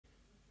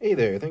Hey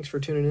there, thanks for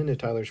tuning in to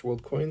Tyler's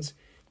World Coins.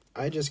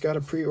 I just got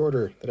a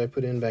pre-order that I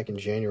put in back in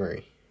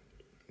January,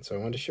 so I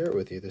wanted to share it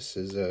with you. This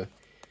is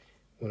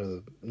one of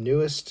the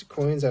newest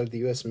coins out of the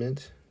U.S.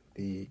 Mint,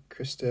 the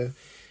Christa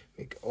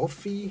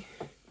McAuliffe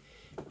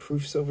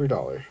Proof Silver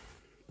Dollar.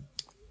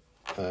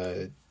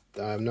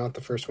 I'm not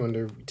the first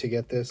one to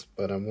get this,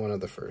 but I'm one of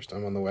the first.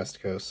 I'm on the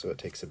West Coast, so it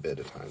takes a bit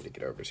of time to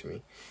get over to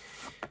me.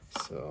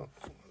 So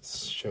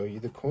let's show you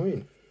the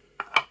coin.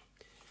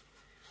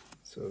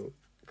 So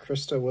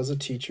Christa was a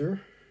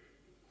teacher,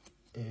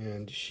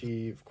 and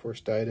she, of course,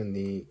 died in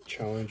the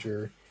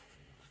Challenger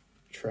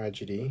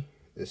tragedy,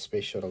 the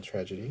space shuttle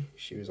tragedy.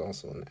 She was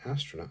also an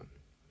astronaut.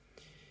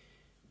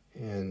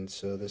 And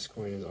so this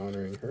coin is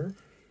honoring her.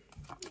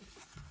 A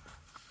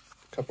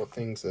couple of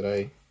things that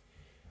I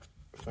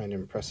find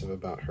impressive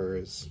about her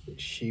is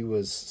she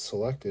was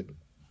selected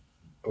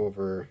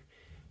over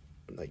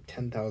like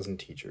 10,000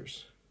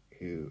 teachers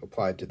who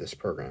applied to this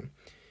program.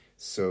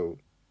 So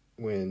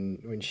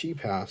when she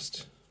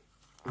passed,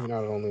 we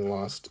not only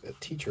lost a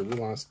teacher, we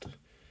lost,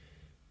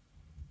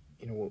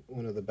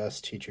 one of the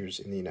best teachers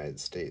in the United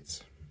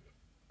States.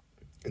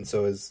 And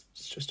so it's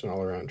just an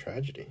all-around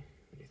tragedy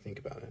when you think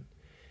about it.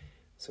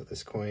 So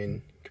this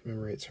coin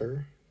commemorates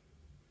her.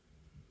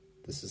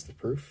 This is the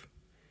proof.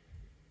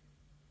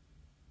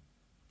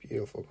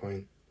 Beautiful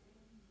coin.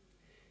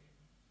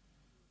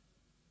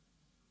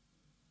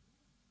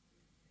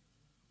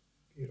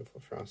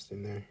 Beautiful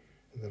frosting there.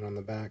 And then on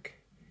the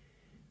back,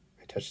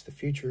 I touch the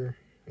future,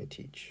 I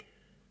teach.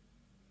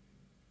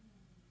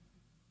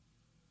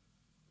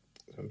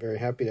 So I'm very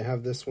happy to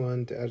have this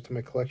one to add to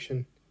my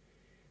collection.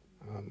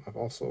 I've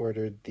also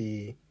ordered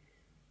the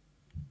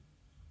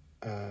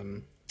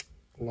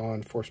law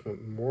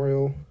enforcement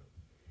memorial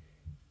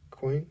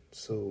coin,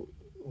 so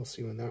we'll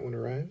see when that one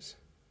arrives.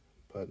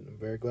 But I'm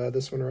very glad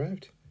this one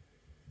arrived.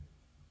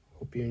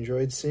 Hope you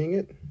enjoyed seeing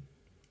it.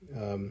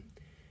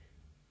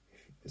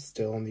 It's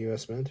still on the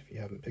U.S. Mint if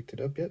you haven't picked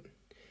it up yet.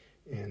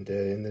 And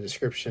in the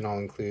description, I'll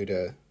include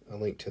a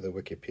link to the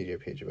Wikipedia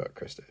page about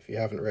Christa. If you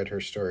haven't read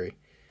her story,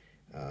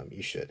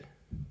 you should.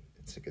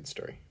 It's a good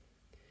story.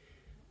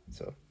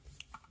 So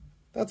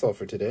that's all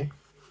for today.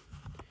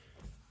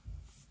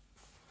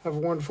 Have a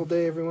wonderful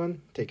day,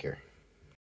 everyone. Take care.